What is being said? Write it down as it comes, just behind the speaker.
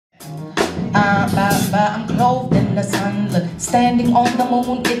remember I'm clothed in the sun. Look, standing on the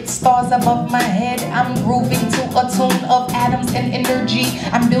moon, it's stars above my head. I'm grooving to a tune of atoms and energy.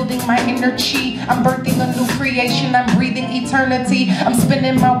 I'm building my inner chi. I'm birthing a new creation. I'm breathing eternity. I'm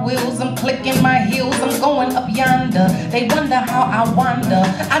spinning my wheels. I'm clicking my heels. I'm going up yonder. They wonder how I wander.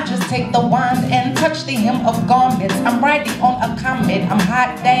 I just take the wand and touch the hem of garments. I'm riding on a comet. I'm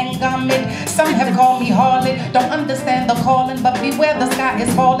hot dang gummit. Some have called me harlot. Don't understand the calling, but beware the sky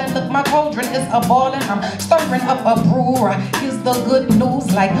is falling. Look, my cauldron is a ballin'. I'm stirring up a brew. Here's the good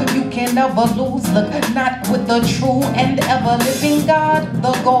news, like you can never lose. Look, not with the true and ever living God,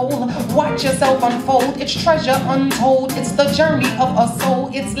 the goal. Watch yourself unfold. It's treasure untold. It's the journey of a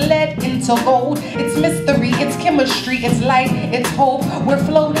soul. It's led into gold. It's mystery. It's chemistry. It's light. It's hope. We're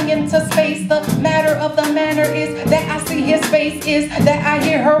floating into space. The matter of the manner is that I see his face, is that I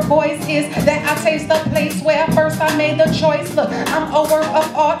hear her voice, is that I taste the place where first I made the choice. Look, I'm a work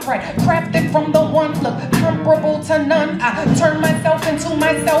of art, right? Crafted from the one. Look, comparable to none. I turn myself into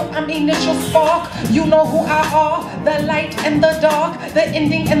myself. I'm initial spark. You know who I are. The light and the dark. The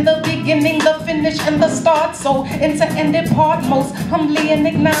ending and the beginning. The finish and the start. So into ended part. Most humbly and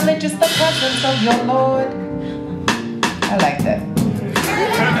acknowledge it's the presence of your Lord. I like that.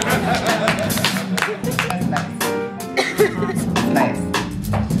 That's nice. Nice.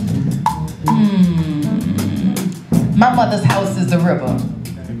 My mother's house is the river.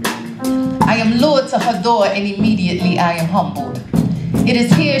 I am lured to her door and immediately I am humbled. It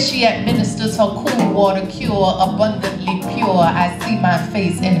is here she administers her cool water cure, abundantly pure. I see my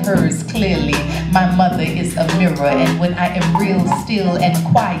face in hers clearly. My mother is a mirror, and when I am real still and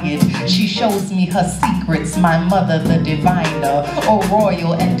quiet, she shows me her secrets. My mother, the diviner, O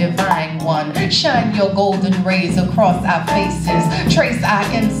royal and divine one. Shine your golden rays across our faces. Trace our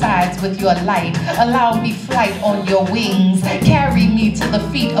insides with your light. Allow me flight on your wings. Carry me to the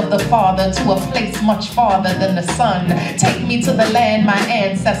feet of the Father, to a place much farther than the sun. Take me to the land my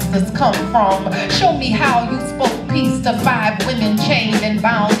ancestors come from. Show me how you spoke peace to 5 women chained and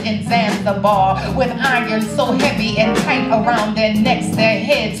bound in Zanzibar, with iron so heavy and tight around their necks, their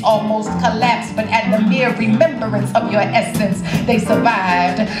heads almost collapsed, but at the mere remembrance of your essence, they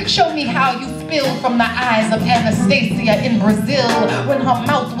survived. Show me how you spilled from the eyes of Anastasia in Brazil, when her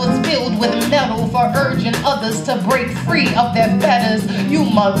mouth was filled with metal for urging others to break free of their fetters. You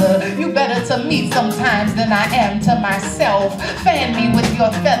mother, you better to me sometimes than I am to myself. Fan me with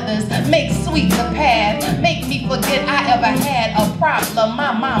your feathers, make sweet the path, make me forget I ever had a problem.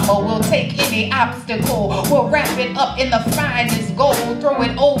 My mama will take any obstacle, will wrap it up in the finest gold, throw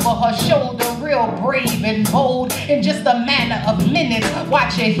it over her shoulder, real brave and bold. In just a matter of minutes,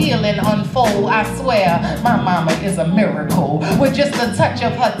 watch her healing unfold. I swear, my mama is a miracle. With just a touch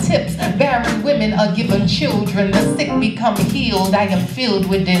of her tips, barren women are given children. The sick become healed. I am filled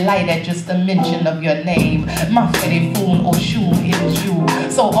with delight at just the mention of your name. Maferifun Oshun, it is you.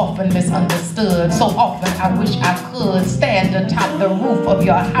 So often misunderstood, so often I wish I could stand atop the roof of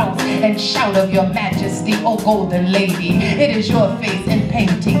your house and shout of your majesty, oh golden lady. It is your face in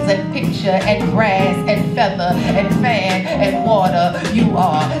paintings and picture and grass and feather and fan and water. You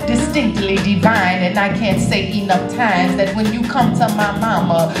are distinctly divine, and I can't say enough times that when you come to my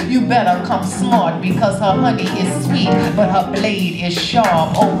mama, you better come smart, because her honey is sweet, but her blade is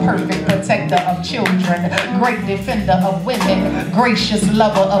sharp. Oh, perfect protector of children, great defender of women, gracious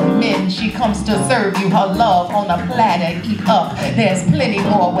lover of men. She comes to serve you her love on a platter. Eat up, there's plenty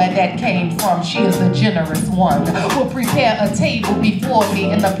more where that came from. She is the generous one. Will prepare a table before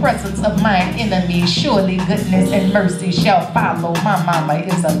me in the presence of mine enemies. Surely goodness and mercy shall follow. My mama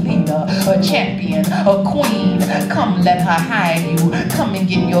is a leader, a champion, a queen. Come, let her hide you. Come and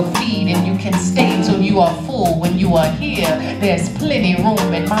get your feed, and you can stay till you are full. When you are here, there's plenty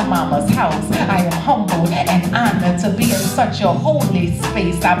room in my mama's house. I am humbled and honored to be in such a holy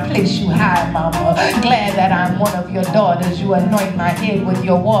space. I place you high, mama. Glad that I'm one of your daughters. You anoint my head with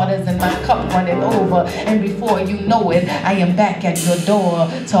your waters and my cup runneth over. And before you know it, I am back at your door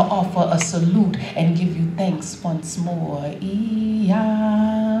to offer a salute and give you thanks once more.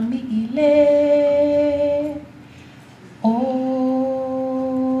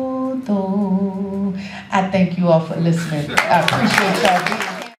 I thank you all for listening. I appreciate y'all being